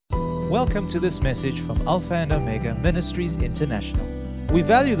Welcome to this message from Alpha and Omega Ministries International. We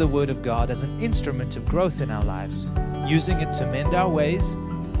value the Word of God as an instrument of growth in our lives, using it to mend our ways,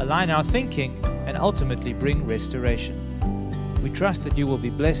 align our thinking, and ultimately bring restoration. We trust that you will be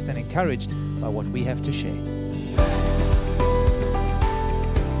blessed and encouraged by what we have to share.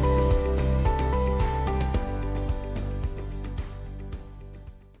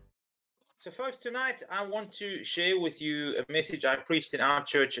 So folks, tonight I want to share with you a message I preached in our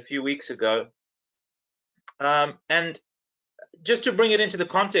church a few weeks ago. And just to bring it into the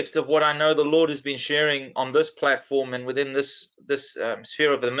context of what I know the Lord has been sharing on this platform and within this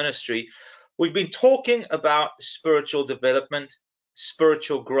sphere of the ministry, we've been talking about spiritual development,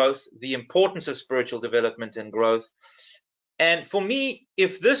 spiritual growth, the importance of spiritual development and growth. And for me,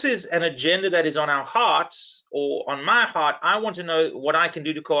 if this is an agenda that is on our hearts or on my heart, I want to know what I can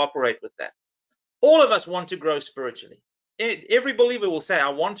do to cooperate with that. All of us want to grow spiritually. Every believer will say, I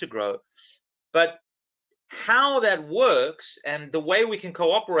want to grow. But how that works and the way we can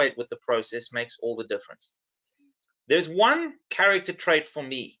cooperate with the process makes all the difference. There's one character trait for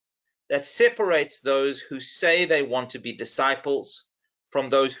me that separates those who say they want to be disciples from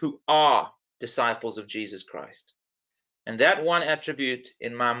those who are disciples of Jesus Christ. And that one attribute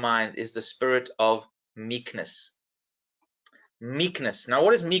in my mind is the spirit of meekness. Meekness. Now,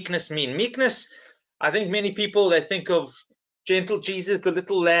 what does meekness mean? Meekness, I think many people, they think of gentle Jesus, the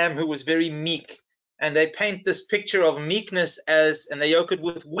little lamb who was very meek. And they paint this picture of meekness and they yoke it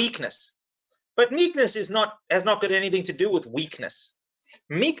with weakness. But meekness has not got anything to do with weakness.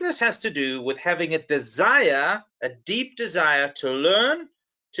 Meekness has to do with having a desire, a deep desire to learn,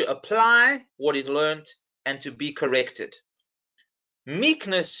 to apply what is learned, and to be corrected.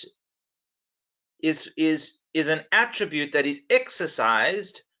 Meekness is an attribute that is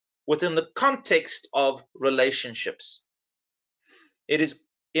exercised within the context of relationships. It is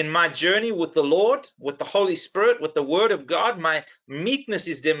in my journey with the Lord, with the Holy Spirit, with the Word of God, my meekness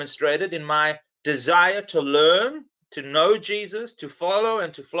is demonstrated in my desire to learn, to know Jesus, to follow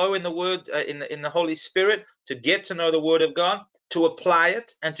and to flow in the Word, in the Holy Spirit, to get to know the Word of God, to apply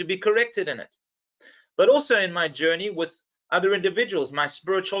it, and to be corrected in it. But also in my journey with other individuals, my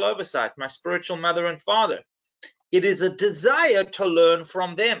spiritual oversight, my spiritual mother and father. It is a desire to learn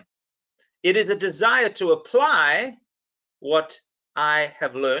from them. It is a desire to apply what I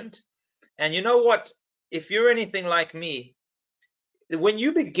have learned. And you know what? If you're anything like me, when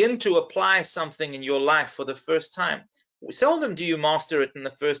you begin to apply something in your life for the first time, seldom do you master it in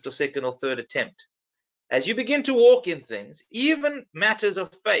the first or second or third attempt. As you begin to walk in things, even matters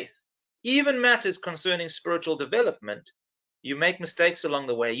of faith, even matters concerning spiritual development, you make mistakes along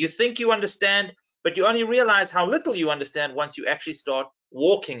the way. You think you understand, but you only realize how little you understand once you actually start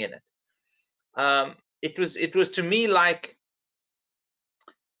walking in it. It was to me like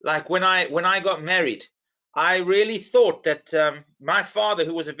when I got married, I really thought that my father,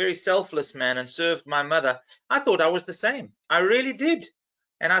 who was a very selfless man and served my mother, I thought I was the same. I really did.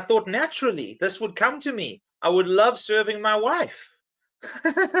 And I thought naturally this would come to me. I would love serving my wife.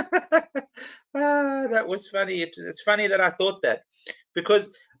 That was funny. It's funny that I thought that, because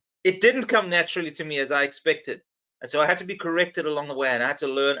it didn't come naturally to me as I expected. And so I had to be corrected along the way, and I had to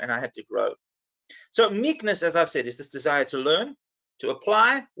learn and I had to grow. So meekness, as I've said, is this desire to learn, to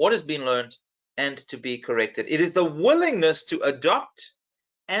apply what has been learned, and to be corrected. It is the willingness to adopt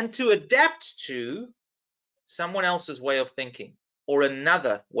and to adapt to someone else's way of thinking or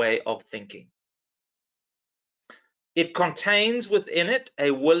another way of thinking. It contains within it a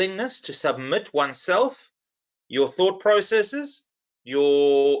willingness to submit oneself, your thought processes,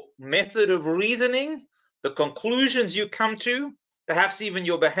 your method of reasoning, the conclusions you come to, perhaps even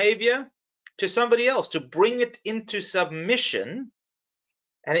your behavior, to somebody else, to bring it into submission.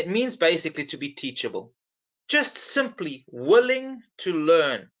 And it means basically to be teachable, just simply willing to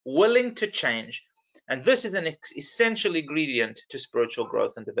learn, willing to change. And this is an essential ingredient to spiritual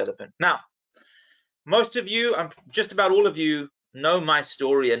growth and development. Now, most of you, just about all of you, know my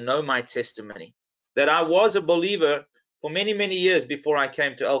story and know my testimony, that I was a believer for many, many years before I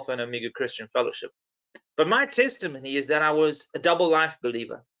came to Alpha and Omega Christian Fellowship. But my testimony is that I was a double life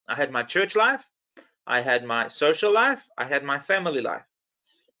believer. I had my church life, I had my social life, I had my family life,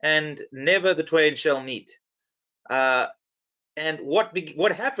 and never the twain shall meet. And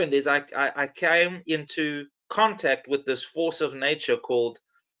what happened is I came into contact with this force of nature called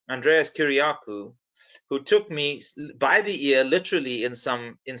Andreas Kyriakou, who took me by the ear, literally in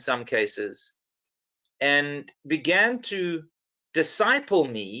some cases, and began to disciple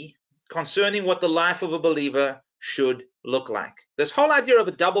me concerning what the life of a believer should look like. This whole idea of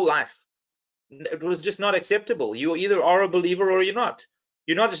a double life, it was just not acceptable. You either are a believer or you're not.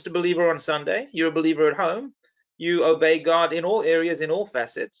 You're not just a believer on Sunday, you're a believer at home. You obey God in all areas, in all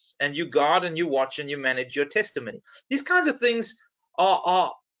facets, and you guard and you watch and you manage your testimony. These kinds of things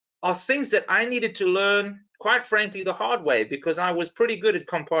are things that I needed to learn, quite frankly, the hard way, because I was pretty good at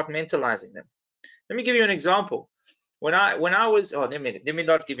compartmentalizing them. Let me give you an example. When I was, oh, let me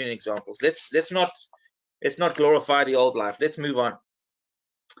not give you any examples. Let's not glorify the old life. Let's move on.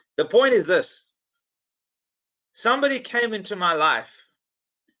 The point is this: somebody came into my life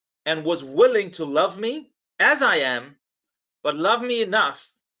and was willing to love me as I am, but love me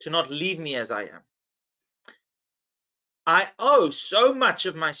enough to not leave me as I am. I owe so much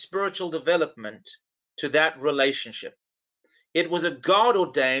of my spiritual development to that relationship. It was a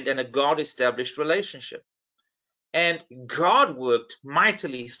God-ordained and a God-established relationship. And God worked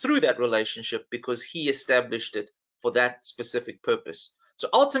mightily through that relationship because he established it for that specific purpose. So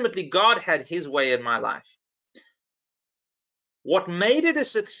ultimately, God had his way in my life. What made it a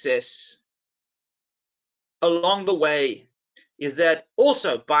success along the way is that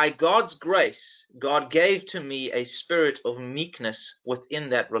also by God's grace, God gave to me a spirit of meekness within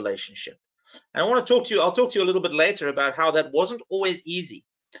that relationship. And I want to talk to you, I'll talk to you a little bit later about how that wasn't always easy.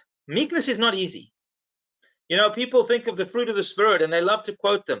 Meekness is not easy. You know, people think of the fruit of the Spirit and they love to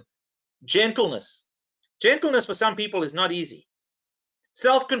quote them. Gentleness. Gentleness for some people is not easy.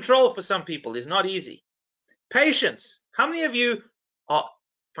 Self-control for some people is not easy. Patience. How many of you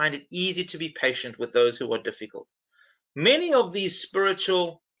find it easy to be patient with those who are difficult? Many of these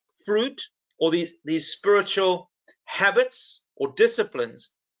spiritual fruit or these spiritual habits or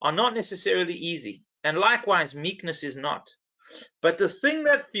disciplines are not necessarily easy. And likewise, meekness is not. But the thing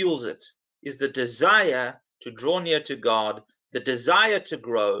that fuels it is the desire to draw near to God, the desire to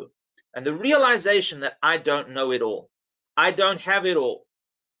grow, and the realization that I don't know it all. I don't have it all.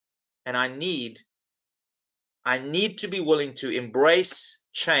 And I need to be willing to embrace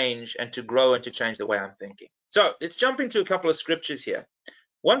change and to grow and to change the way I'm thinking. So let's jump into a couple of scriptures here.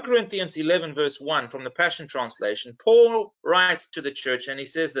 1 Corinthians 11 verse 1 from the Passion Translation. Paul writes to the church and he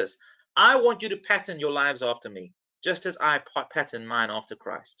says this: I want you to pattern your lives after me, just as I pattern mine after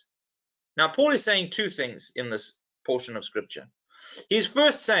Christ. Now, Paul is saying two things in this portion of scripture. He's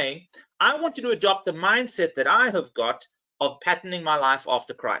first saying, I want you to adopt the mindset that I have got of patterning my life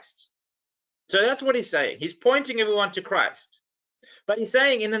after Christ. So that's what he's saying. He's pointing everyone to Christ. But he's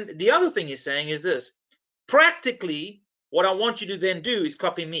saying, and the other thing he's saying is this: practically, what I want you to then do is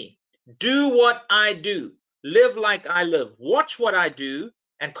copy me. Do what I do. Live like I live. Watch what I do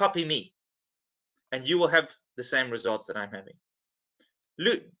and copy me. And you will have the same results that I'm having.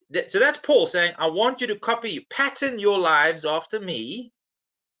 So that's Paul saying, I want you to copy, pattern your lives after me,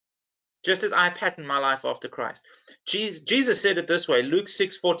 just as I pattern my life after Christ. Jesus said it this way, Luke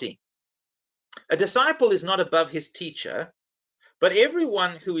 6:40. A disciple is not above his teacher, but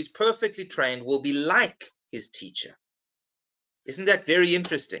everyone who is perfectly trained will be like his teacher. Isn't that very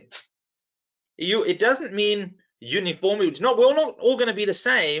interesting? It doesn't mean uniformity. We're not all going to be the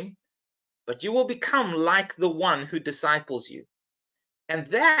same, but you will become like the one who disciples you. And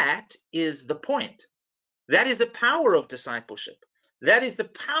that is the point. That is the power of discipleship. That is the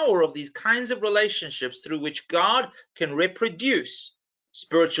power of these kinds of relationships through which God can reproduce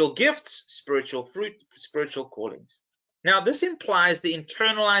spiritual gifts, spiritual fruit, spiritual callings. Now, this implies the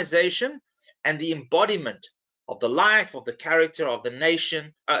internalization and the embodiment of the life, of the character, of the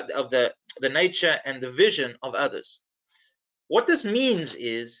nation, of the nature and the vision of others. What this means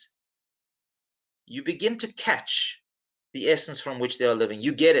is you begin to catch the essence from which they are living.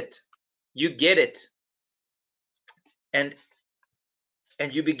 You get it. You get it. And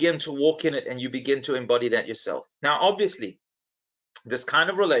you begin to walk in it and you begin to embody that yourself. Now, obviously, this kind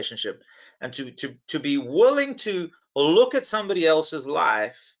of relationship and to be willing to look at somebody else's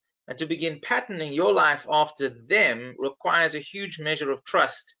life and to begin patterning your life after them requires a huge measure of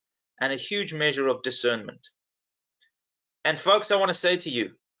trust and a huge measure of discernment. And folks, I want to say to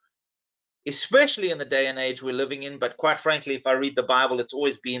you, especially in the day and age we're living in, but quite frankly, if I read the Bible, it's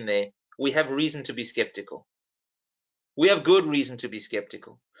always been there, we have reason to be skeptical. We have good reason to be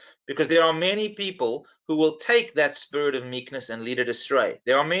skeptical because there are many people who will take that spirit of meekness and lead it astray.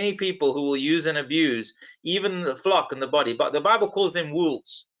 There are many people who will use and abuse even the flock and the body, but the Bible calls them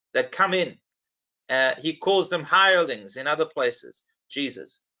wolves that come in. He calls them hirelings in other places,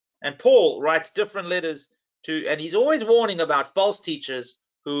 Jesus. And Paul writes different letters and he's always warning about false teachers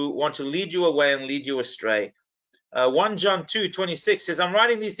who want to lead you away and lead you astray. 1 John 2:26 says, I'm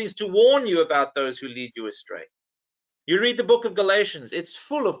writing these things to warn you about those who lead you astray. You read the book of Galatians, it's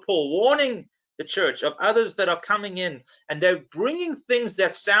full of Paul warning the church of others that are coming in, and they're bringing things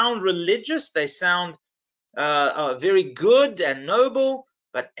that sound religious, they sound very good and noble,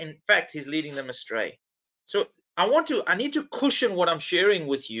 but in fact, he's leading them astray. So I need to cushion what I'm sharing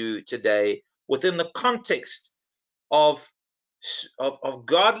with you today within the context of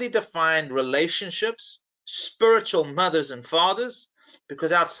godly defined relationships, spiritual mothers and fathers,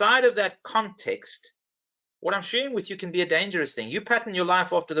 because outside of that context, what I'm sharing with you can be a dangerous thing. You pattern your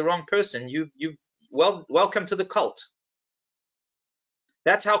life after the wrong person, welcome to the cult.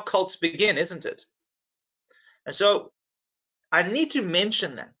 That's how cults begin, isn't it? And so I need to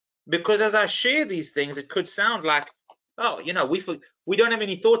mention that, because as I share these things, it could sound like, oh, we don't have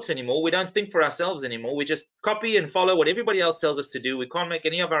any thoughts anymore. We don't think for ourselves anymore. We just copy and follow what everybody else tells us to do. We can't make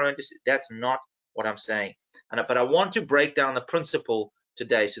any of our own decisions. That's not what I'm saying. But I want to break down the principle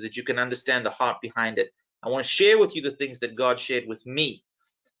today so that you can understand the heart behind it. I want to share with you the things that God shared with me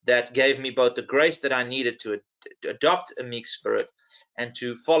that gave me both the grace that I needed to adopt a meek spirit and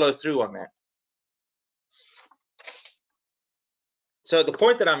to follow through on that. So the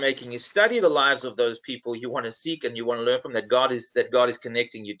point that I'm making is study the lives of those people you want to seek and you want to learn from, that God is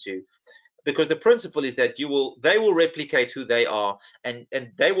connecting you to, because the principle is that they will replicate who they are, and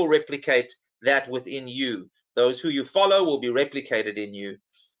they will replicate that within you. Those who you follow will be replicated in you,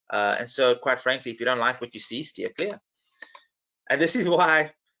 and so quite frankly, if you don't like what you see, steer clear. And this is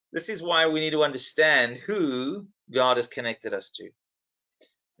why we need to understand who God has connected us to.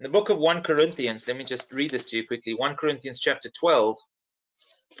 In the book of 1 Corinthians, let me just read this to you quickly. 1 Corinthians chapter 12.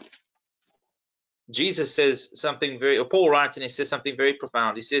 Jesus says something Paul writes and he says something very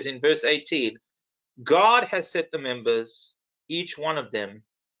profound. He says in verse 18, God has set the members, each one of them,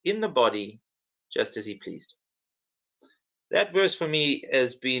 in the body just as he pleased. That verse for me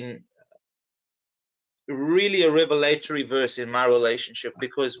has been really a revelatory verse in my relationship,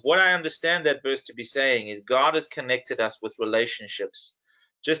 because what I understand that verse to be saying is God has connected us with relationships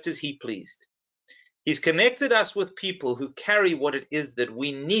just as he pleased. He's connected us with people who carry what it is that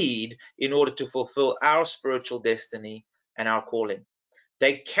we need in order to fulfill our spiritual destiny and our calling.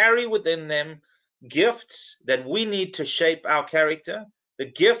 They carry within them gifts that we need to shape our character, the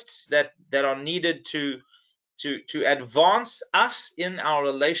gifts that are needed to advance us in our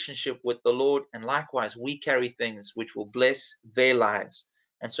relationship with the Lord, and likewise we carry things which will bless their lives.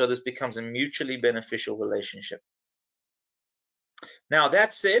 And so this becomes a mutually beneficial relationship. Now,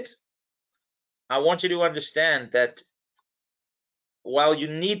 that said, I want you to understand that while you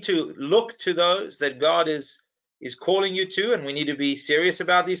need to look to those that God is calling you to, and we need to be serious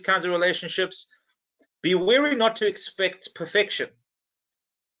about these kinds of relationships, be wary not to expect perfection.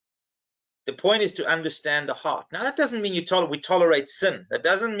 The point is to understand the heart. Now, that doesn't mean we tolerate sin. That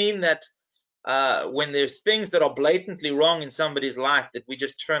doesn't mean that when there's things that are blatantly wrong in somebody's life, that we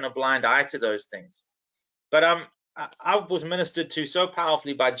just turn a blind eye to those things. But I was ministered to so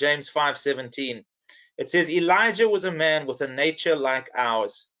powerfully by James 5:17. It says, Elijah was a man with a nature like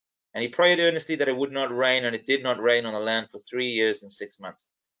ours, and he prayed earnestly that it would not rain, and it did not rain on the land for 3 years and 6 months.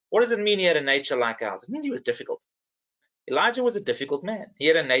 What does it mean he had a nature like ours? It means he was difficult. Elijah was a difficult man. He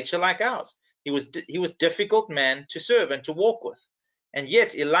had a nature like ours. He was difficult man to serve and to walk with. And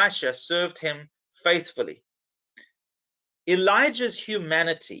yet Elisha served him faithfully. Elijah's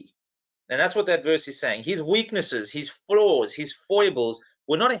humanity, and that's what that verse is saying, his weaknesses, his flaws, his foibles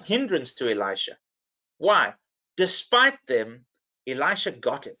were not a hindrance to Elisha. Why? Despite them, Elisha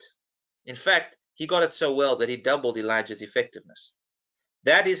got it. In fact, he got it so well that he doubled Elijah's effectiveness.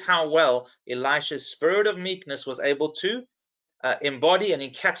 That is how well Elisha's spirit of meekness was able to embody and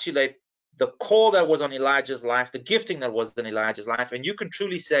encapsulate the call that was on Elijah's life, the gifting that was in Elijah's life, and you can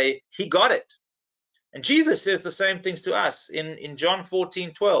truly say he got it. And Jesus says the same things to us in John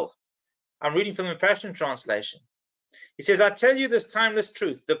 14:12. I'm reading from the Passion Translation. He says, I tell you this timeless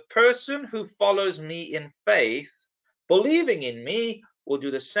truth, the person who follows me in faith, believing in me, will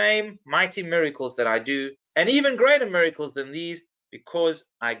do the same mighty miracles that I do, and even greater miracles than these, because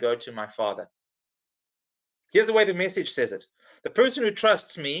I go to my Father. Here's the way the Message says it. The person who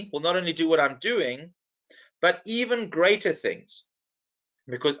trusts me will not only do what I'm doing, but even greater things,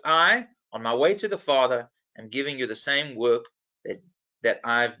 because I, on my way to the Father, am giving you the same work that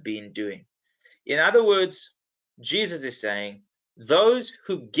I've been doing. In other words, Jesus is saying, those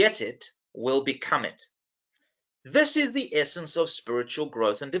who get it will become it. This is the essence of spiritual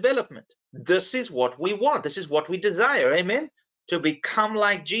growth and development. This is what we want. This is what we desire. Amen? To become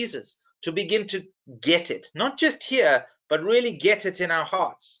like Jesus, to begin to get it, not just here, but really get it in our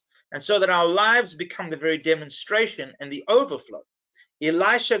hearts. And so that our lives become the very demonstration and the overflow.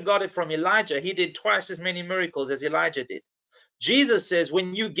 Elisha got it from Elijah. He did twice as many miracles as Elijah did. Jesus says,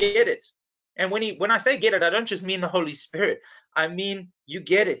 when you get it, and when I say get it, I don't just mean the Holy Spirit. I mean, you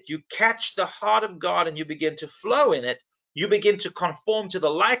get it. You catch the heart of God and you begin to flow in it. you begin to conform to the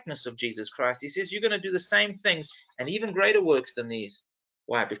likeness of Jesus Christ. He says you're going to do the same things and even greater works than these.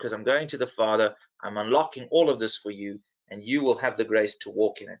 Why? Because I'm going to the Father, I'm unlocking all of this for you, and you will have the grace to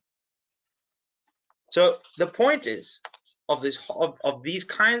walk in it. So the point is of these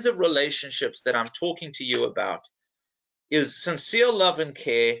kinds of relationships that I'm talking to you about is sincere love and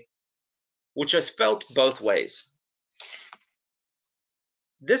care, which is felt both ways.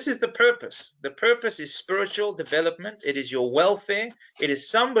 This is the purpose. The purpose is spiritual development. It is your welfare. It is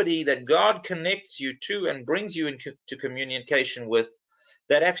somebody that God connects you to and brings you into communication with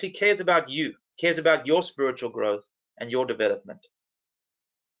that actually cares about you, cares about your spiritual growth and your development.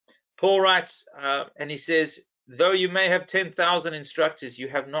 Paul writes, and he says, though you may have 10,000 instructors, you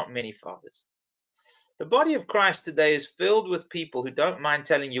have not many fathers. The body of Christ today is filled with people who don't mind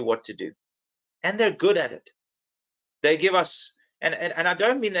telling you what to do, and they're good at it. They give us, and I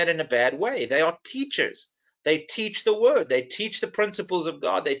don't mean that in a bad way. They are teachers. They teach the word. They teach the principles of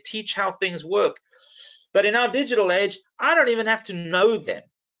God. They teach how things work. But in our digital age, I don't even have to know them.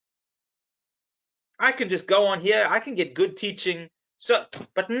 I can just go on here. I can get good teaching.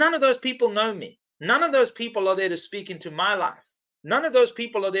 But none of those people know me. None of those people are there to speak into my life. None of those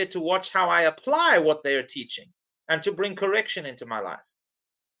people are there to watch how I apply what they are teaching and to bring correction into my life.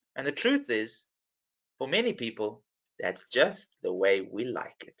 And the truth is, for many people, that's just the way we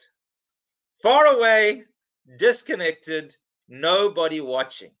like it. Far away, disconnected, nobody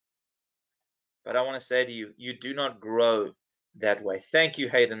watching. But I want to say to you, you do not grow that way. Thank you,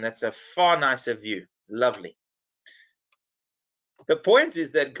 Hayden. That's a far nicer view. Lovely. The point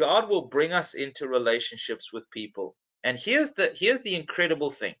is that God will bring us into relationships with people. And here's the incredible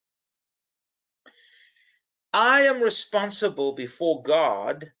thing. I am responsible before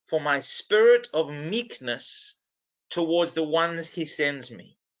God for my spirit of meekness towards the ones he sends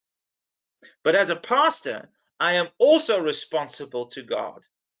me. But as a pastor, I am also responsible to God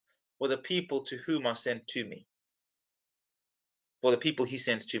for the people to whom are sent to me. For the people he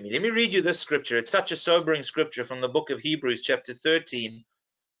sends to me. Let me read you this scripture. It's such a sobering scripture from the book of Hebrews, chapter 13,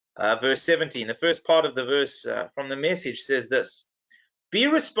 verse 17. The first part of the verse from the Message says this: be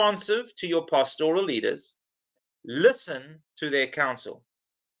responsive to your pastoral leaders. Listen to their counsel.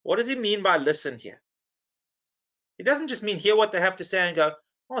 What does he mean by listen here? He doesn't just mean hear what they have to say and go,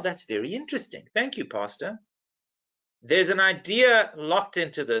 oh, that's very interesting. Thank you, Pastor. There's an idea locked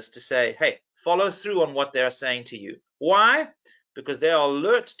into this to say, hey, follow through on what they're saying to you. Why? Because they are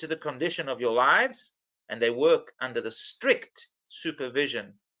alert to the condition of your lives and they work under the strict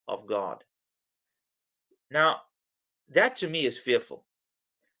supervision of God. Now, that to me is fearful.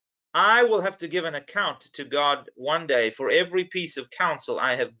 I will have to give an account to God one day for every piece of counsel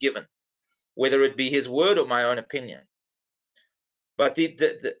I have given, whether it be his word or my own opinion. But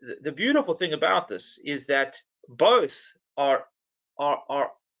the beautiful thing about this is that both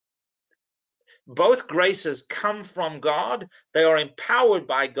both graces come from God. They are empowered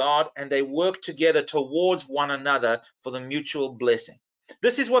by God and they work together towards one another for the mutual blessing.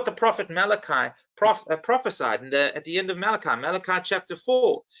 This is what the prophet Malachi prophesied at the end of Malachi chapter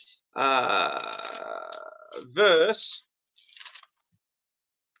 4, verse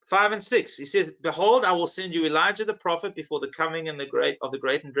 5 and 6. He says, behold, I will send you Elijah the prophet before the coming of the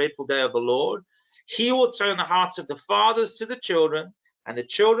great and dreadful day of the Lord. He will turn the hearts of the fathers to the children and the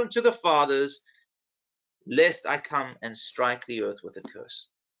children to the fathers, lest I come and strike the earth with a curse.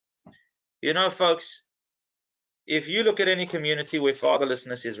 You know, folks, if you look at any community where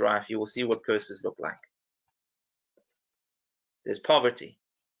fatherlessness is rife, you will see what curses look like. There's poverty.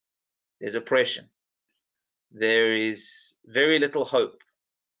 There's oppression. There is very little hope.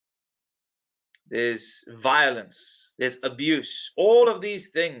 There's violence. There's abuse. All of these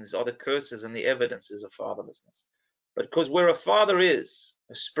things are the curses and the evidences of fatherlessness. But because where a father is,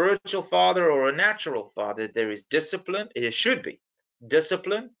 a spiritual father or a natural father, there is discipline. It should be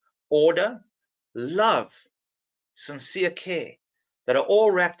discipline, order, love, sincere care that are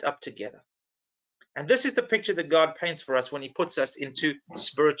all wrapped up together. And this is the picture that God paints for us when he puts us into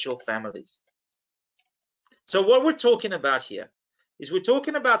spiritual families. So what we're talking about here is we're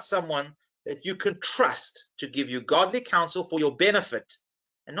talking about someone that you can trust to give you godly counsel for your benefit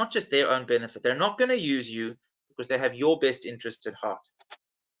and not just their own benefit. They're not going to use you because they have your best interests at heart.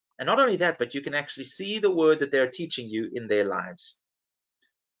 And not only that, but you can actually see the word that they're teaching you in their lives.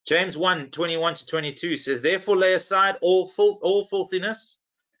 James 1:21-22 says, therefore lay aside all filthiness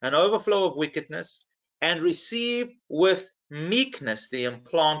and overflow of wickedness and receive with meekness the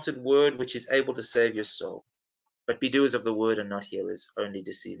implanted word which is able to save your soul. But be doers of the word and not hearers, only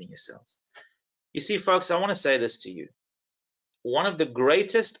deceiving yourselves. You see, folks, I want to say this to you. One of the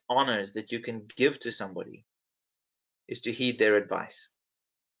greatest honors that you can give to somebody is to heed their advice.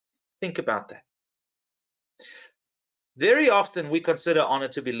 Think about that. Very often we consider honor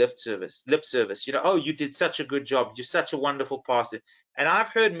to be lip service. You know, oh, you did such a good job. You're such a wonderful pastor. And I've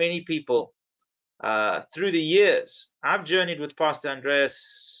heard many people through the years. I've journeyed with Pastor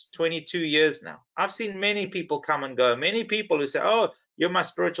Andreas 22 years now. I've seen many people come and go. Many people who say, oh, you're my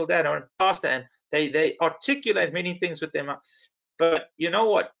spiritual dad or pastor. And they articulate many things with them. But you know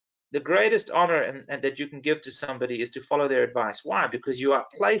what? The greatest honor and that you can give to somebody is to follow their advice. Why? Because you are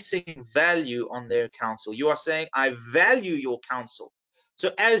placing value on their counsel. You are saying, I value your counsel.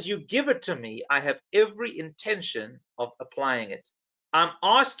 So as you give it to me, I have every intention of applying it. I'm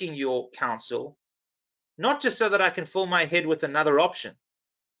asking your counsel, not just so that I can fill my head with another option,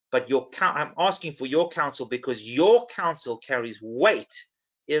 but I'm asking for your counsel because your counsel carries weight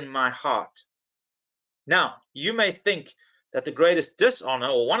in my heart. Now, you may think that the greatest dishonor,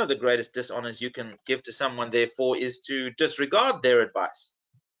 or one of the greatest dishonors you can give to someone, therefore, is to disregard their advice.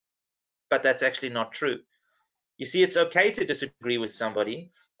 But that's actually not true. You see, it's okay to disagree with somebody.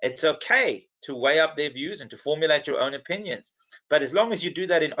 It's okay to weigh up their views and to formulate your own opinions. But as long as you do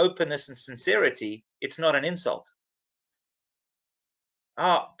that in openness and sincerity, it's not an insult.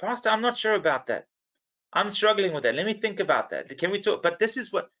 Oh, Pastor, I'm not sure about that. I'm struggling with that. Let me think about that. Can we talk? But this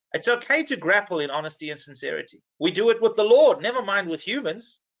is what, it's okay to grapple in honesty and sincerity. We do it with the Lord, never mind with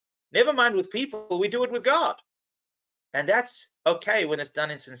humans, never mind with people. We do it with God. And that's okay when it's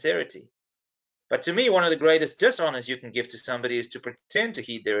done in sincerity. But to me, one of the greatest dishonors you can give to somebody is to pretend to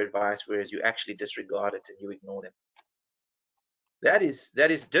heed their advice, whereas you actually disregard it and you ignore them. That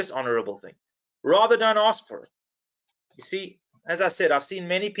is dishonorable thing. Rather don't ask for it. You see, as I said, I've seen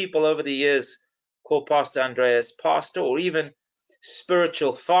many people over the years call Pastor Andreas pastor or even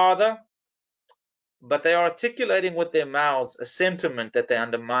spiritual father, but they are articulating with their mouths a sentiment that they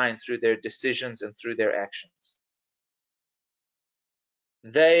undermine through their decisions and through their actions.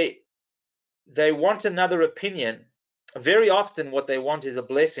 They want another opinion. Very often what they want is a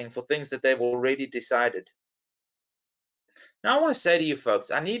blessing for things that they've already decided. Now I want to say to you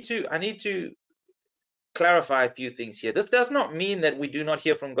folks, I need to clarify a few things here. This does not mean that we do not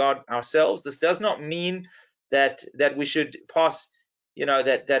hear from God ourselves. This does not mean that we should pass, you know,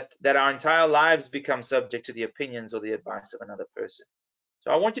 that our entire lives become subject to the opinions or the advice of another person.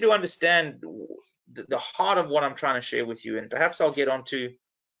 So I want you to understand the heart of what I'm trying to share with you, and perhaps I'll get onto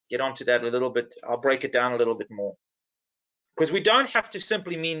that a little bit. I'll break it down a little bit more, because we don't have to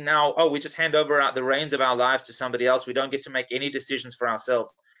simply mean now, oh, we just hand over the reins of our lives to somebody else. We don't get to make any decisions for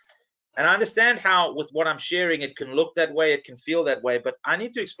ourselves. And I understand how, with what I'm sharing, it can look that way, it can feel that way, but I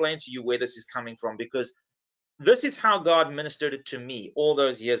need to explain to you where this is coming from, because this is how God ministered it to me all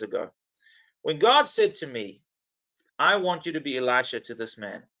those years ago. When God said to me, I want you to be Elisha to this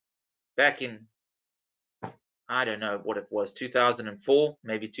man, back in, I don't know what it was, 2004,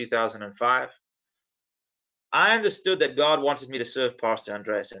 maybe 2005, I understood that God wanted me to serve Pastor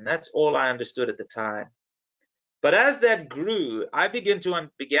Andreas, and that's all I understood at the time. But as that grew, I began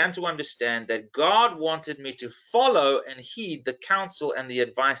to understand that God wanted me to follow and heed the counsel and the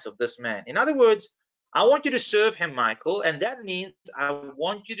advice of this man. In other words, I want you to serve him, Michael, and that means I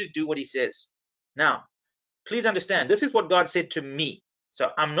want you to do what he says. Now, please understand, this is what God said to me.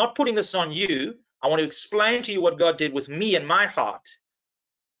 So I'm not putting this on you. I want to explain to you what God did with me in my heart,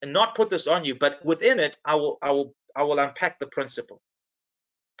 and not put this on you, but within it, I will unpack the principle.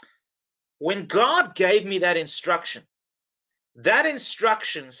 When God gave me that instruction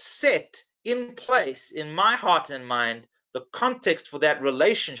set in place in my heart and mind the context for that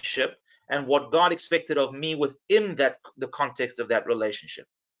relationship and what God expected of me within the context of that relationship.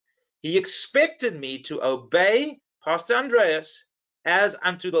 He expected me to obey Pastor Andreas as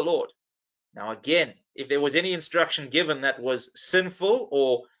unto the Lord. Now again, if there was any instruction given that was sinful,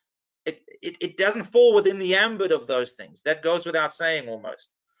 or it doesn't fall within the ambit of those things, that goes without saying almost.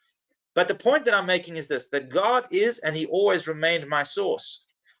 But the point that I'm making is this, that God is and he always remained my source.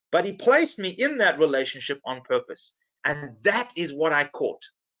 But he placed me in that relationship on purpose. And that is what I caught.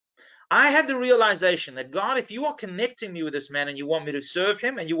 I had the realization that, God, if you are connecting me with this man and you want me to serve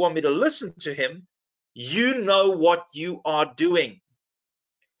him and you want me to listen to him, you know what you are doing.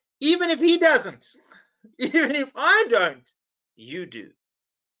 Even if he doesn't, even if I don't, you do.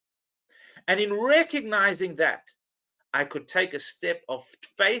 And in recognizing that, I could take a step of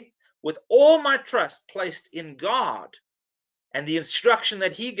faith with all my trust placed in God and the instruction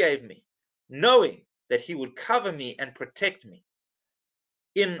that he gave me, knowing that he would cover me and protect me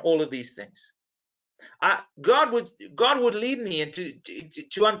in all of these things. God would lead me led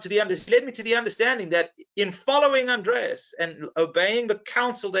me to the understanding that in following Andreas and obeying the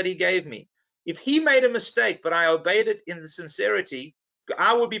counsel that he gave me, If he made a mistake, but I obeyed it in the sincerity,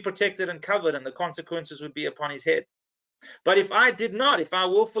 I would be protected and covered, and the consequences would be upon his head. But if I did not, if I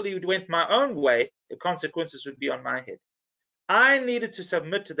willfully went my own way, the consequences would be on my head. I needed to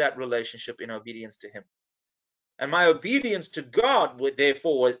submit to that relationship in obedience to him. And my obedience to God,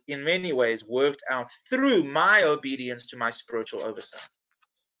 therefore, was in many ways worked out through my obedience to my spiritual oversight.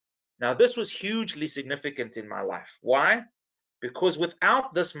 Now, this was hugely significant in my life. Why? Because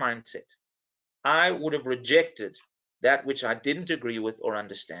without this mindset, I would have rejected that which I didn't agree with or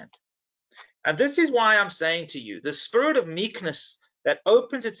understand. And this is why I'm saying to you, the spirit of meekness that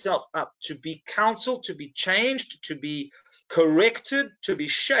opens itself up to be counseled, to be changed, to be corrected, to be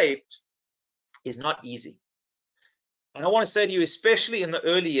shaped, is not easy. And I want to say to you, especially in the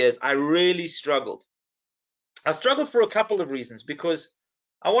early years, I really struggled. I struggled for a couple of reasons, because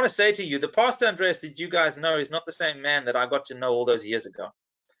I want to say to you, the Pastor Andreas that you guys know is not the same man that I got to know all those years ago.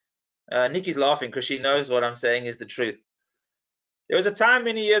 Nikki's laughing because she knows what I'm saying is the truth. There was a time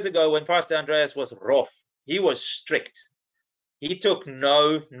many years ago when Pastor Andreas was rough. He was strict. He took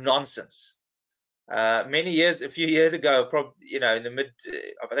no nonsense. A few years ago, probably, in the mid,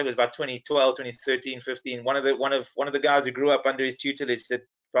 I think it was about 2012, 2013, 15. One of the guys who grew up under his tutelage said,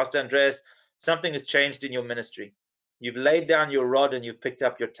 "Pastor Andreas, something has changed in your ministry. You've laid down your rod and you've picked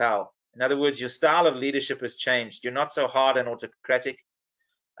up your towel. In other words, your style of leadership has changed. You're not so hard and autocratic.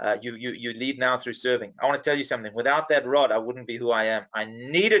 You lead now through serving." I want to tell you something. Without that rod, I wouldn't be who I am. I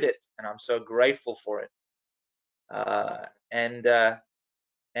needed it, and I'm so grateful for it.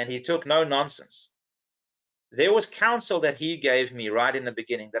 And he took no nonsense. There was counsel that he gave me right in the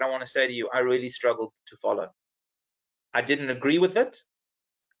beginning that I want to say to you, I really struggled to follow. I didn't agree with it.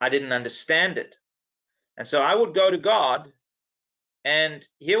 I didn't understand it. And so I would go to God, and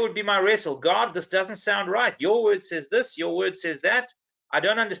here would be my wrestle. God, this doesn't sound right. Your word says this. Your word says that. I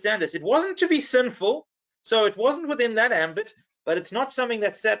don't understand this. It wasn't to be sinful, so it wasn't within that ambit, but it's not something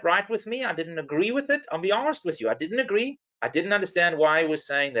that sat right with me. I didn't agree with it. I'll be honest with you. I didn't agree. I didn't understand why he was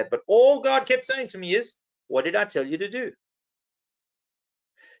saying that. But all God kept saying to me is, what did I tell you to do?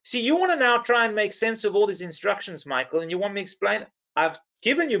 See, you want to now try and make sense of all these instructions, Michael, and you want me to explain, I've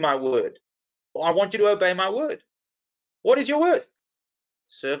given you my word. I want you to obey my word. What is your word?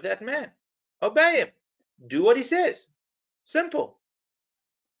 Serve that man. Obey him. Do what he says. Simple.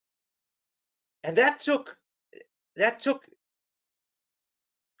 And that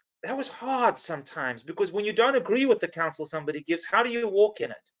was hard sometimes, because when you don't agree with the counsel somebody gives, how do you walk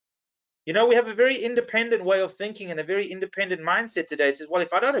in it? We have a very independent way of thinking and a very independent mindset today. It says, well,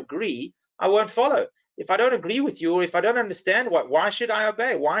 if I don't agree, I won't follow. If I don't agree with you, or if I don't understand, why should I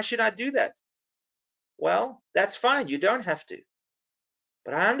obey? Why should I do that? Well, that's fine. You don't have to.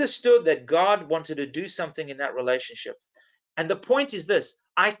 But I understood that God wanted to do something in that relationship. And the point is this: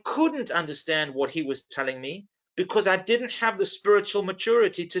 I couldn't understand what he was telling me because I didn't have the spiritual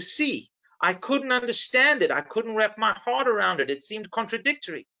maturity to see. I couldn't understand it. I couldn't wrap my heart around it. It seemed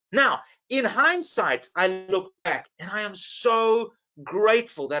contradictory. Now, in hindsight, I look back and I am so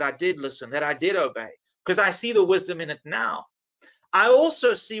grateful that I did listen, that I did obey, because I see the wisdom in it now. I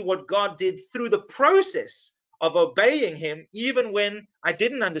also see what God did through the process of obeying him, even when I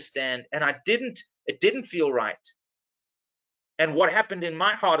didn't understand and it didn't feel right. And what happened in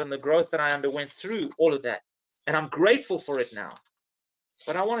my heart and the growth that I underwent through all of that. And I'm grateful for it now.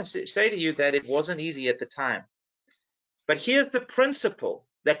 But I want to say to you that it wasn't easy at the time. But here's the principle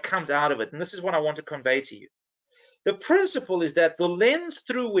that comes out of it. And this is what I want to convey to you. The principle is that the lens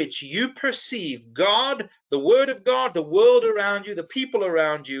through which you perceive God, the word of God, the world around you, the people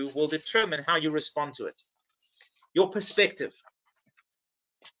around you, will determine how you respond to it. Your perspective.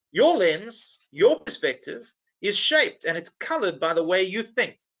 Your lens, your perspective, is shaped and it's colored by the way you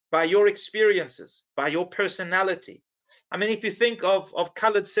think, by your experiences, by your personality. I mean, if you think of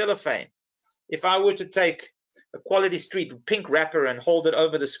colored cellophane, if I were to take a Quality Street pink wrapper and hold it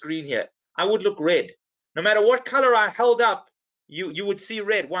over the screen here, I would look red. No matter what color I held up, you would see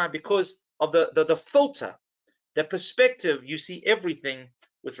red. Why? Because of the filter, the perspective. You see everything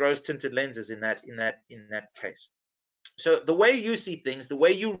with rose-tinted lenses in that case. So the way you see things, the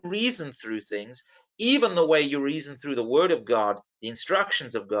way you reason through things, even the way you reason through the word of God, the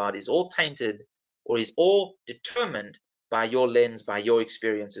instructions of God, is all tainted or is all determined by your lens, by your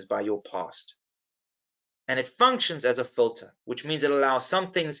experiences, by your past. And it functions as a filter, which means it allows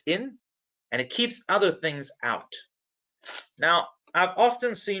some things in and it keeps other things out. Now, I've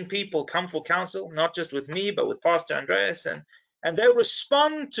often seen people come for counsel, not just with me, but with Pastor Andreas, and they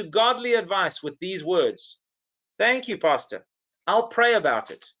respond to godly advice with these words: "Thank you, Pastor. I'll pray about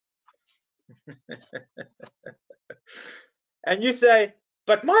it." And you say,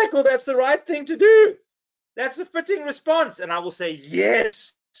 But Michael, that's the right thing to do. That's a fitting response. And I will say,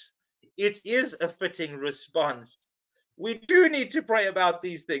 yes, it is a fitting response. We do need to pray about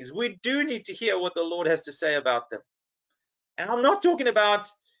these things. We do need to hear what the Lord has to say about them. And I'm not talking about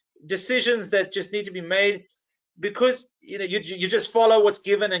decisions that just need to be made because you just follow what's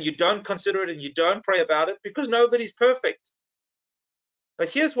given and you don't consider it and you don't pray about it, because nobody's perfect. But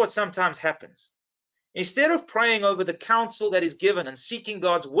here's what sometimes happens. Instead of praying over the counsel that is given and seeking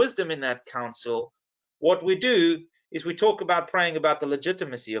God's wisdom in that counsel, what we do is we talk about praying about the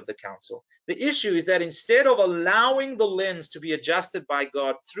legitimacy of the counsel. The issue is that instead of allowing the lens to be adjusted by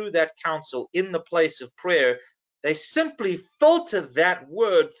God through that counsel in the place of prayer, they simply filter that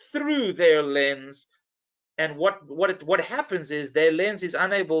word through their lens. And what happens is their lens is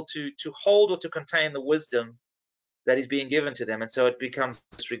unable to hold or to contain the wisdom that is being given to them. And so it becomes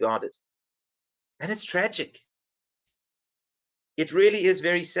disregarded. And it's tragic. It really is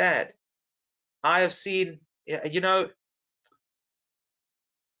very sad. I have seen, I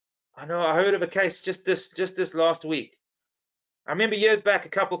heard of a case just this last week. I remember years back, a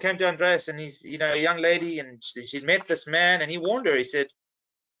couple came to Andreas, and he's, a young lady, and she'd met this man, and he warned her. He said,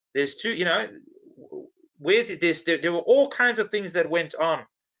 "There's two, where's this? There were all kinds of things that went on,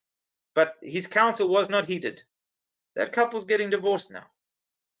 but his counsel was not heeded. That couple's getting divorced now.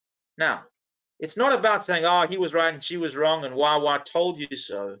 Now, it's not about saying, oh, he was right and she was wrong, and why I told you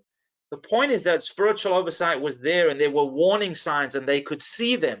so. The point is that spiritual oversight was there, and there were warning signs, and they could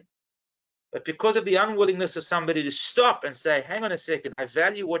see them. But because of the unwillingness of somebody to stop and say, hang on a second, I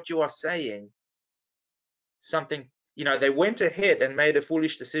value what you are saying, they went ahead and made a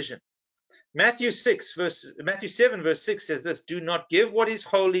foolish decision. Matthew 7 verse 6 says this: do not give what is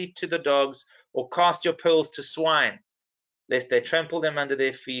holy to the dogs, or cast your pearls to swine, lest they trample them under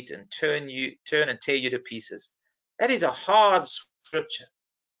their feet and turn and tear you to pieces. That is a hard scripture.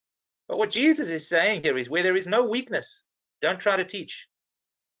 But what Jesus is saying here is, where there is no weakness, don't try to teach.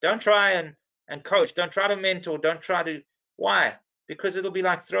 Don't try and coach. Don't try to mentor. Don't try to. Why? Because it'll be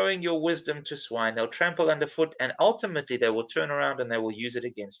like throwing your wisdom to swine. They'll trample underfoot, and ultimately they will turn around and they will use it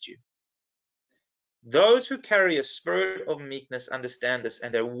against you. Those who carry a spirit of meekness understand this,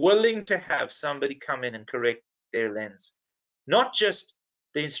 and they're willing to have somebody come in and correct their lens. Not just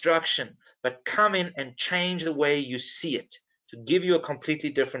the instruction, but come in and change the way you see it, to give you a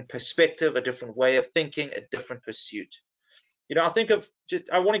completely different perspective, a different way of thinking, a different pursuit.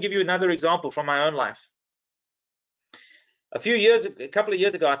 I want to give you another example from my own life. A couple of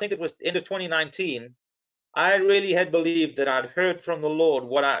years ago, I think it was end of 2019, I really had believed that I'd heard from the Lord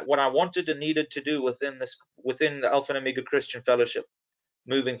what I wanted and needed to do within the Alpha and Omega Christian Fellowship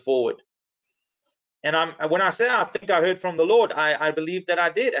moving forward. And when I say I think I heard from the Lord, I believe that I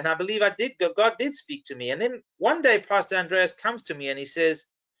did, and I believe I did. God did speak to me. And then one day, Pastor Andreas comes to me and he says,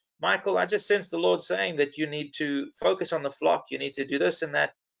 Michael, I just sense the Lord saying that you need to focus on the flock. You need to do this and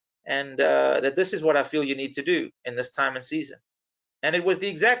that, and that this is what I feel you need to do in this time and season. And it was the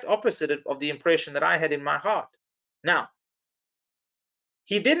exact opposite of the impression that I had in my heart. Now,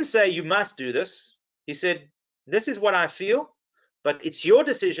 he didn't say you must do this. He said, this is what I feel, but it's your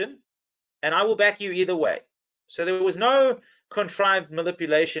decision, and I will back you either way. So there was no contrived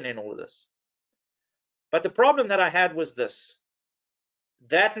manipulation in all of this. But the problem that I had was this.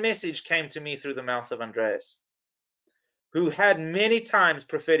 That message came to me through the mouth of Andreas, who had many times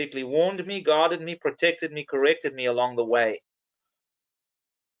prophetically warned me, guarded me, protected me, corrected me along the way.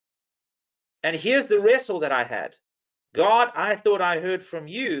 And here's the wrestle that I had. God, I thought I heard from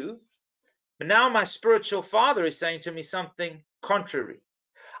you, but now my spiritual father is saying to me something contrary.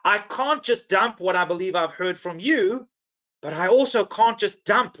 I can't just dump what I believe I've heard from you, but I also can't just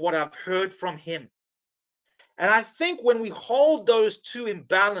dump what I've heard from him. And I think when we hold those two in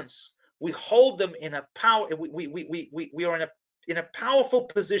balance, we hold them in a power. We are in a powerful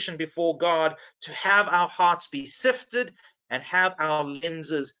position before God to have our hearts be sifted and have our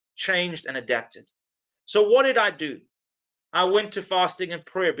lenses changed and adapted. So what did I do? I went to fasting and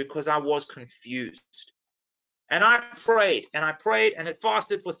prayer because I was confused. And I prayed and it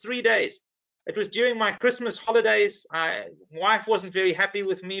fasted for 3 days. It was during my Christmas holidays. My wife wasn't very happy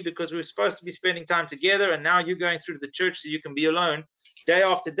with me because we were supposed to be spending time together, and now you're going through to the church so you can be alone day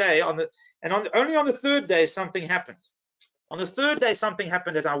after day. Only on the third day something happened. On the third day something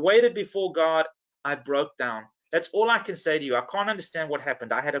happened. As I waited before God, I broke down. That's all I can say to you. I can't understand what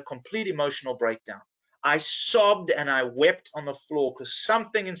happened. I had a complete emotional breakdown. I sobbed and I wept on the floor because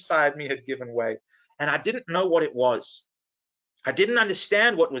something inside me had given way, and I didn't know what it was. I didn't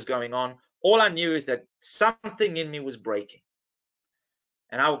understand what was going on. All I knew is that something in me was breaking.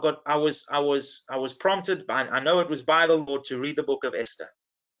 And I was prompted by, I know it was by the Lord, to read the book of Esther.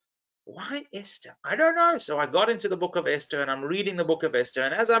 Why Esther? I don't know. So I got into the book of Esther and I'm reading the book of Esther.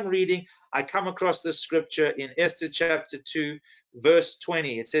 And as I'm reading, I come across this scripture in Esther chapter 2, verse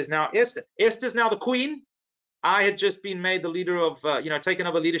 20. It says, now Esther's now the queen. I had just been made the leader of, taken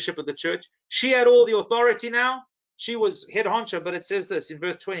over leadership of the church. She had all the authority now. She was head honcho, but it says this in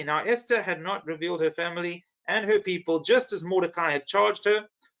verse 20. Now Esther had not revealed her family and her people, just as Mordecai had charged her.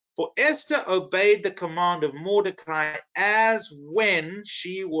 For Esther obeyed the command of Mordecai as when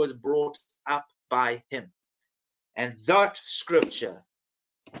she was brought up by him. And that scripture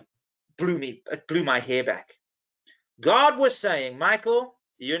blew my hair back. God was saying, Michael,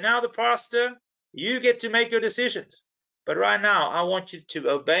 you're now the pastor. You get to make your decisions. But right now, I want you to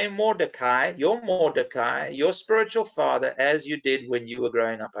obey Mordecai, your spiritual father, as you did when you were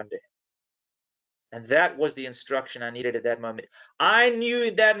growing up under him. And that was the instruction I needed at that moment. I knew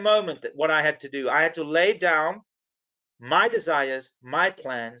in that moment that what I had to do. I had to lay down my desires, my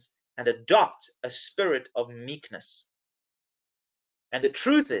plans, and adopt a spirit of meekness. And the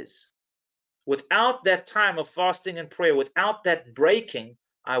truth is, without that time of fasting and prayer, without that breaking,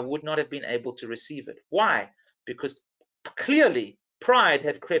 I would not have been able to receive it. Why? Because clearly pride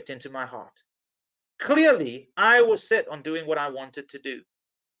had crept into my heart. Clearly, I was set on doing what I wanted to do.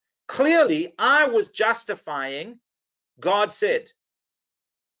 Clearly, I was justifying God said.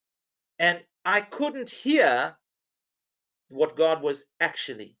 And I couldn't hear what God was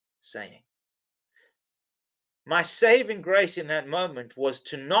actually saying. My saving grace in that moment was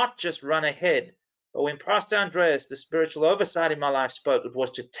to not just run ahead, but when Pastor Andreas, the spiritual oversight in my life, spoke, it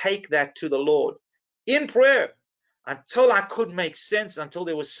was to take that to the Lord in prayer until I could make sense, until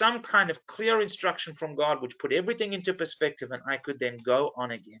there was some kind of clear instruction from God which put everything into perspective, and I could then go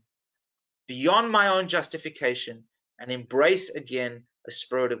on again beyond my own justification and embrace again a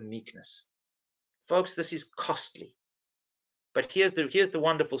spirit of meekness. Folks, this is costly. But here's the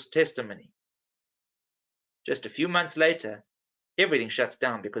wonderful testimony. Just a few months later, everything shuts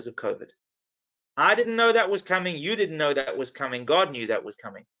down because of COVID. I didn't know that was coming. You didn't know that was coming. God knew that was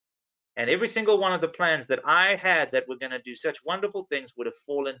coming. And every single one of the plans that I had that were going to do such wonderful things would have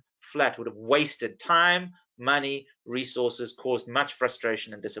fallen flat, would have wasted time, money, resources, caused much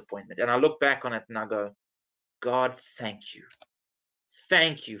frustration and disappointment. And I look back on it and I go, God, thank you.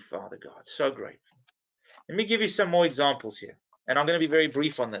 Thank you, Father God. So grateful. Let me give you some more examples here. And I'm going to be very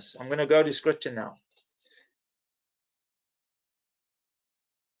brief on this. I'm going to go to scripture now.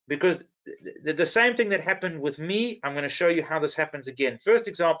 Because the same thing that happened with me, I'm going to show you how this happens again. First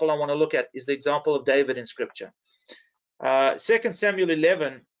example I want to look at is the example of David in Scripture. 2 Samuel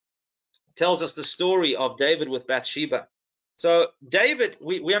 11 tells us the story of David with Bathsheba. So David,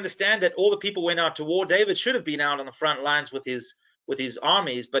 we understand that all the people went out to war. David should have been out on the front lines with his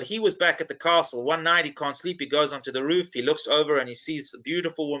armies, but he was back at the castle. One night he can't sleep. He goes onto the roof. He looks over and he sees a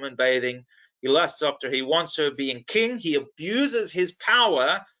beautiful woman bathing. He lusts after her. He wants her. Being king, he abuses his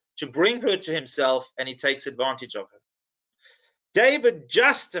power to bring her to himself, and he takes advantage of her. David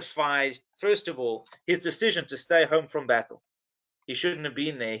justified, first of all, his decision to stay home from battle. He shouldn't have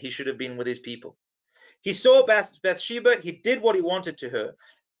been there. He should have been with his people. He saw Bathsheba. He did what he wanted to her.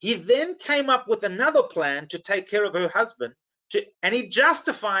 He then came up with another plan to take care of her husband, and he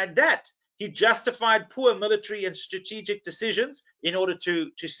justified that. He justified poor military and strategic decisions in order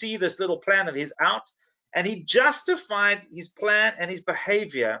to see this little plan of his out. And he justified his plan and his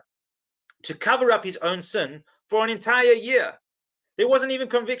behavior to cover up his own sin for an entire year. There wasn't even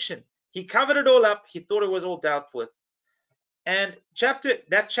conviction. He covered it all up. He thought it was all dealt with. And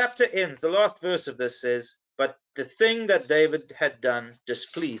that chapter ends. The last verse of this says, but the thing that David had done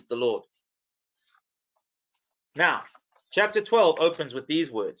displeased the Lord. Now, chapter 12 opens with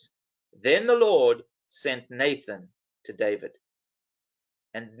these words. Then the Lord sent Nathan to David.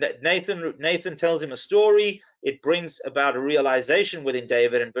 And Nathan tells him a story. It brings about a realization within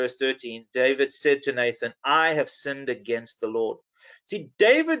David. In verse 13, David said to Nathan, I have sinned against the Lord. See,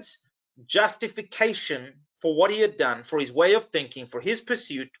 David's justification for what he had done, for his way of thinking, for his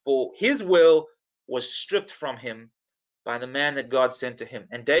pursuit, for his will, was stripped from him by the man that God sent to him.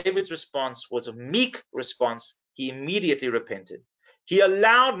 And David's response was a meek response. He immediately repented. He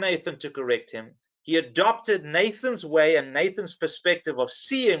allowed Nathan to correct him. He adopted Nathan's way and Nathan's perspective of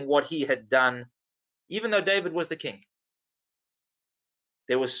seeing what he had done, even though David was the king.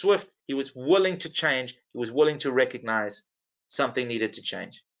 There was swift. He was willing to change. He was willing to recognize something needed to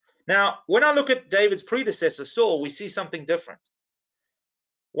change. Now, when I look at David's predecessor, Saul, we see something different.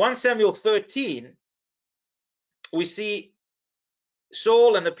 1 Samuel 13, we see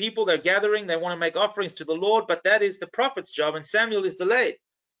Saul and the people, they're gathering. They want to make offerings to the Lord, but that is the prophet's job, and Samuel is delayed.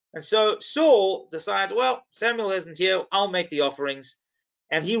 And so Saul decides, well, Samuel isn't here. I'll make the offerings.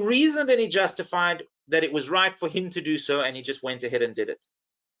 And he reasoned and he justified that it was right for him to do so, and he just went ahead and did it.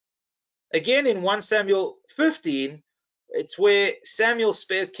 Again, in 1 Samuel 15, it's where Samuel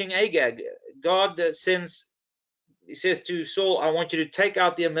spares King Agag. God sends, he says to Saul, I want you to take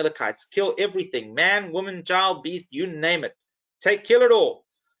out the Amalekites, kill everything, man, woman, child, beast, you name it. Kill it all.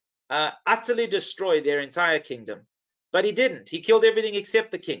 Utterly destroy their entire kingdom. But he didn't. He killed everything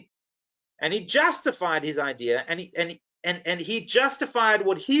except the king. And he justified his idea, and he justified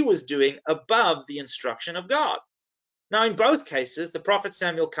what he was doing above the instruction of God. Now, in both cases, the prophet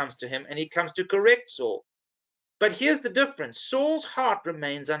Samuel comes to him and he comes to correct Saul. But here's the difference. Saul's heart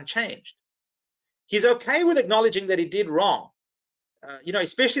remains unchanged. He's okay with acknowledging that he did wrong.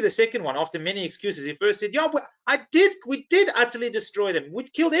 Especially the second one, after many excuses. He first said, yeah, we did utterly destroy them. We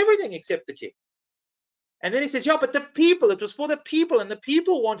killed everything except the king. And then he says, yeah, but the people, it was for the people, and the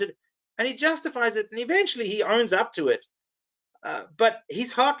people wanted, and he justifies it, and eventually he owns up to it. But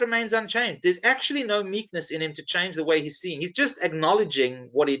his heart remains unchanged. There's actually no meekness in him to change the way he's seeing. He's just acknowledging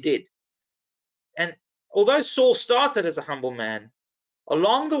what he did. And although Saul started as a humble man,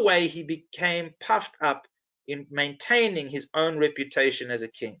 along the way he became puffed up in maintaining his own reputation as a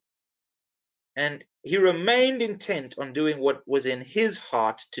king. And he remained intent on doing what was in his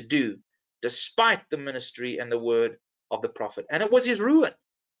heart to do, despite the ministry and the word of the prophet. And it was his ruin.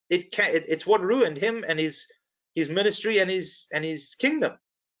 It's what ruined him and his ministry and his kingdom.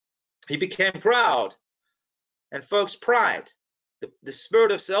 He became proud. And folks, pride, the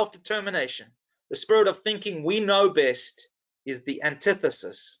spirit of self-determination, the spirit of thinking we know best, is the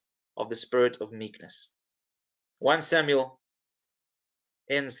antithesis of the spirit of meekness. 1 Samuel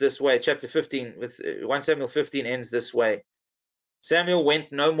ends this way. Chapter 15, with 1 Samuel 15 ends this way. Samuel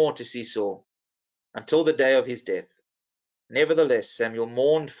went no more to see Saul until the day of his death. Nevertheless, Samuel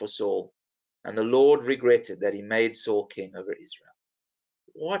mourned for Saul, and the Lord regretted that he made Saul king over Israel.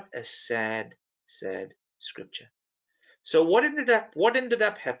 What a sad, sad scripture. So what ended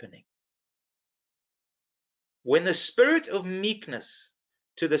up happening? When the spirit of meekness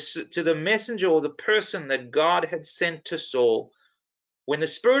to the messenger or the person that God had sent to Saul, when the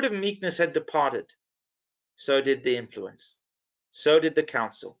spirit of meekness had departed, so did the influence, so did the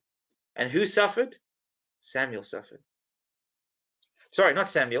counsel. And who suffered? Samuel suffered. Sorry, not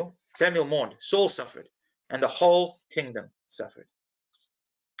Samuel. Samuel mourned. Saul suffered. And the whole kingdom suffered.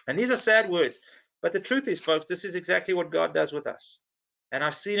 And these are sad words. But the truth is, folks, this is exactly what God does with us. And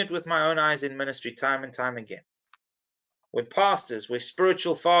I've seen it with my own eyes in ministry time and time again. When pastors, when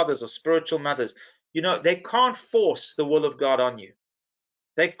spiritual fathers or spiritual mothers, they can't force the will of God on you.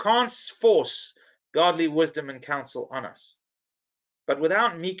 They can't force godly wisdom and counsel on us. But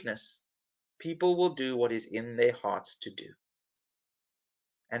without meekness, people will do what is in their hearts to do.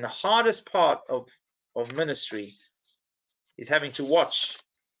 And the hardest part of ministry is having to watch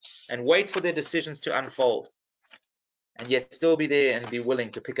and wait for their decisions to unfold, and yet still be there and be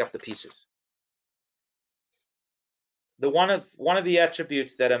willing to pick up the pieces. One of the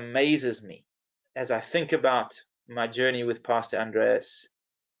attributes that amazes me as I think about my journey with Pastor Andreas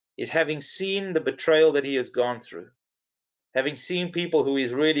is having seen the betrayal that he has gone through, having seen people who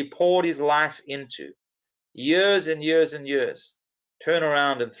he's really poured his life into, years and years and years, turn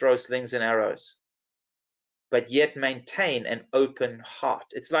around and throw slings and arrows, but yet maintain an open heart.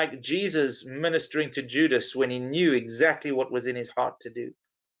 It's like Jesus ministering to Judas when he knew exactly what was in his heart to do.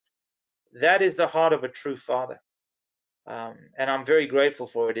 That is the heart of a true father. And I'm very grateful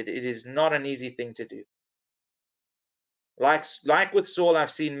for it. It is not an easy thing to do. Like with Saul, I've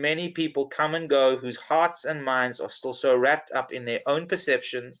seen many people come and go whose hearts and minds are still so wrapped up in their own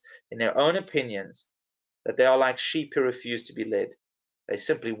perceptions, in their own opinions, that they are like sheep who refuse to be led. They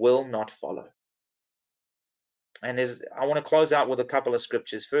simply will not follow. And I want to close out with a couple of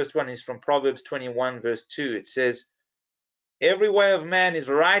scriptures. First one is from Proverbs 21, verse 2. It says, every way of man is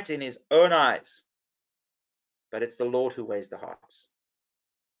right in his own eyes, but it's the Lord who weighs the hearts.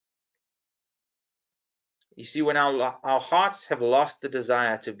 You see, when our hearts have lost the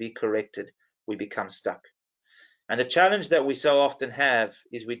desire to be corrected, we become stuck. And the challenge that we so often have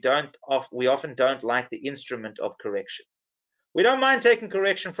is we often don't like the instrument of correction. We don't mind taking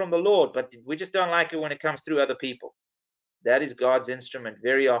correction from the Lord, but we just don't like it when it comes through other people. That is God's instrument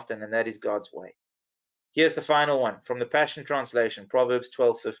very often, and that is God's way. Here's the final one from the Passion Translation, Proverbs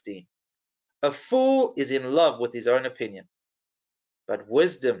 12:15. A fool is in love with his own opinion, but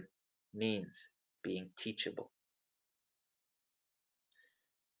wisdom means being teachable.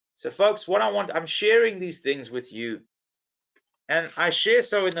 So folks, I'm sharing these things with you, and I share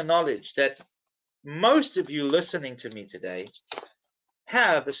so in the knowledge that most of you listening to me today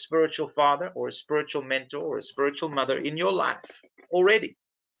have a spiritual father or a spiritual mentor or a spiritual mother in your life already.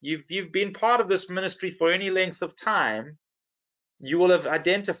 you've been part of this ministry for any length of time, you will have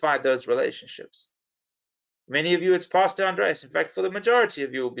identified those relationships. Many of you, it's Pastor Andreas. In fact, for the majority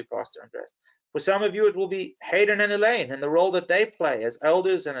of you, it will be Pastor Andreas. For some of you, it will be Hayden and Elaine and the role that they play as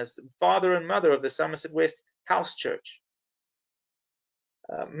elders and as father and mother of the Somerset West House Church.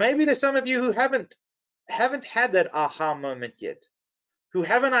 Maybe there's some of you who haven't had that aha moment yet, who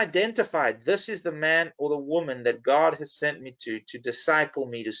haven't identified this is the man or the woman that God has sent me to disciple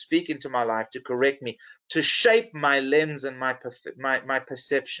me, to speak into my life, to correct me, to shape my lens and my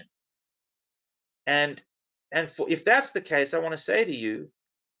perception. And if that's the case, I want to say to you,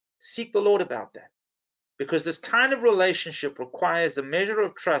 seek the Lord about that. Because this kind of relationship requires the measure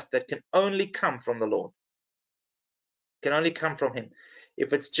of trust that can only come from the Lord. Can only come from Him.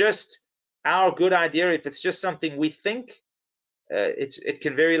 If it's just our good idea, if it's just something we think, it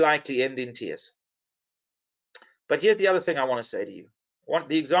can very likely end in tears. But here's the other thing I want to say to you.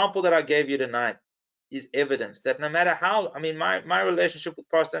 The example that I gave you tonight is evidence that no matter how, my relationship with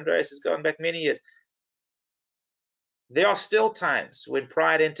Pastor Andreas is going back many years. There are still times when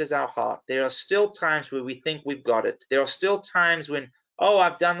pride enters our heart. There are still times where we think we've got it. There are still times when, oh,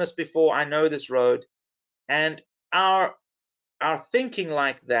 I've done this before, I know this road. And our thinking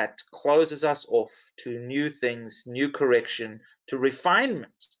like that closes us off to new things, new correction, to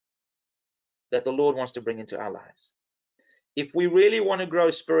refinement that the Lord wants to bring into our lives. If we really want to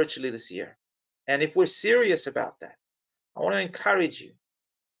grow spiritually this year, and if we're serious about that, I want to encourage you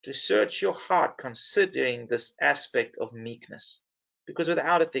to search your heart considering this aspect of meekness, because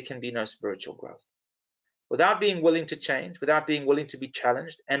without it there can be no spiritual growth. Without being willing to change, without being willing to be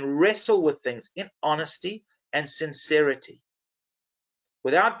challenged and wrestle with things in honesty and sincerity,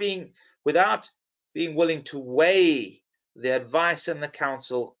 without being willing to weigh the advice and the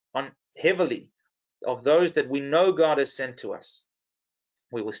counsel on heavily of those that we know God has sent to us,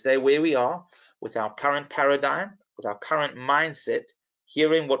 we will stay where we are with our current paradigm, with our current mindset,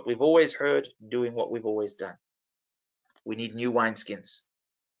 hearing what we've always heard, doing what we've always done. We need new wineskins.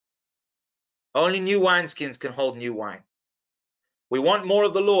 Only new wineskins can hold new wine. We want more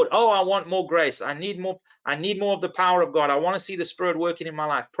of the Lord. Oh, I want more grace. I need more of the power of God. I want to see the Spirit working in my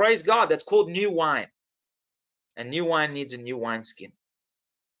life. Praise God. That's called new wine. And new wine needs a new wineskin.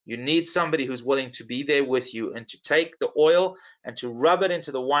 You need somebody who's willing to be there with you and to take the oil and to rub it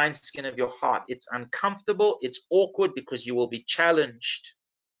into the wineskin of your heart. It's uncomfortable. It's awkward because you will be challenged.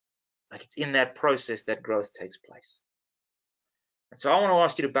 But it's in that process that growth takes place. And so I want to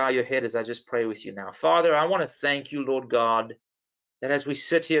ask you to bow your head as I just pray with you now. Father, I want to thank you, Lord God, that as we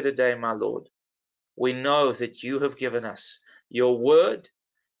sit here today, my Lord, we know that you have given us your word,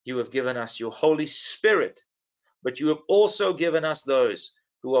 you have given us your Holy Spirit, but you have also given us those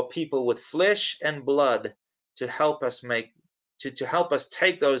who are people with flesh and blood to help us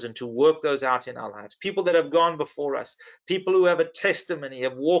take those and to work those out in our lives. People that have gone before us, people who have a testimony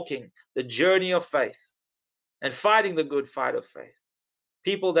of walking the journey of faith and fighting the good fight of faith.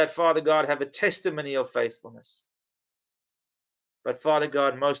 People that, Father God, have a testimony of faithfulness. But Father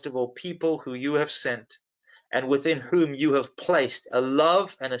God, most of all, people who you have sent and within whom you have placed a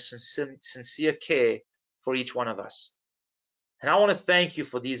love and a sincere care for each one of us. And I want to thank you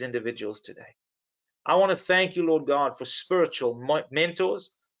for these individuals today. I want to thank you, Lord God, for spiritual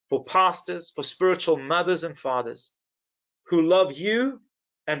mentors, for pastors, for spiritual mothers and fathers who love you,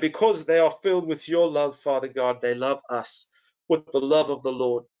 and because they are filled with your love, Father God, they love us with the love of the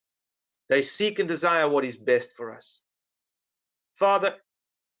Lord. They seek and desire what is best for us. Father,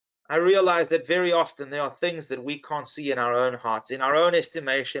 I realize that very often there are things that we can't see in our own hearts, in our own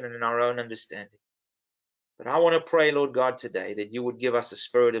estimation and in our own understanding. But I want to pray, Lord God, today that you would give us a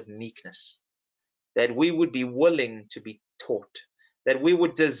spirit of meekness, that we would be willing to be taught, that we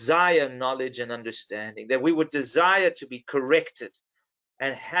would desire knowledge and understanding, that we would desire to be corrected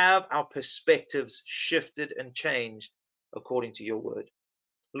and have our perspectives shifted and changed according to your word.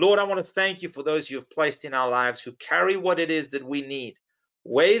 Lord, I want to thank you for those you have placed in our lives who carry what it is that we need,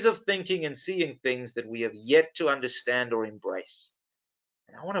 ways of thinking and seeing things that we have yet to understand or embrace.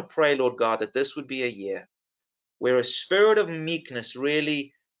 And I want to pray, Lord God, that this would be a year where a spirit of meekness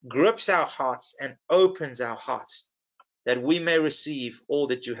really grips our hearts and opens our hearts, that we may receive all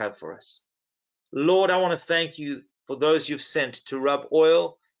that you have for us. Lord, I want to thank you for those you've sent to rub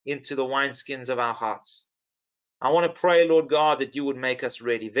oil into the wineskins of our hearts. I want to pray, Lord God, that you would make us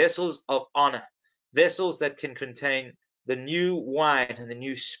ready, vessels of honor, vessels that can contain the new wine and the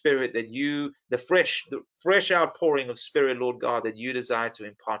new spirit that you, the fresh outpouring of spirit, Lord God, that you desire to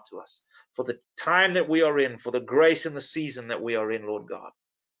impart to us for the time that we are in, for the grace and the season that we are in, Lord God.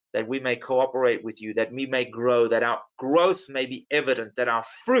 that we may cooperate with you, that we may grow, that our growth may be evident, that our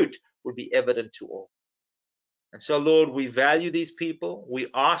fruit would be evident to all. And so, Lord, we value these people. We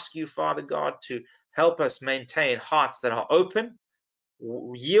ask you, Father God, to help us maintain hearts that are open,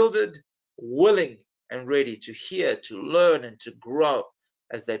 yielded, willing, and ready to hear, to learn, and to grow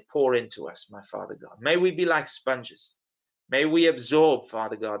as they pour into us, my Father God. May we be like sponges. May we absorb,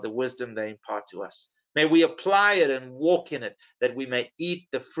 Father God, the wisdom they impart to us. May we apply it and walk in it, that we may eat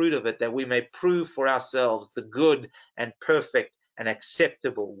the fruit of it, that we may prove for ourselves the good and perfect and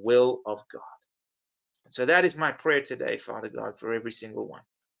acceptable will of God. So that is my prayer today, Father God, for every single one.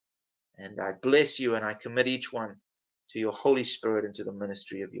 And I bless you and I commit each one to your Holy Spirit and to the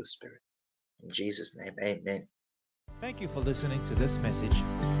ministry of your Spirit. In Jesus' name, amen. Thank you for listening to this message.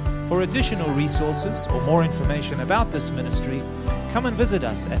 For additional resources or more information about this ministry, come and visit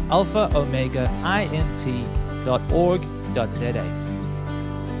us at alphaomegaint.org.za.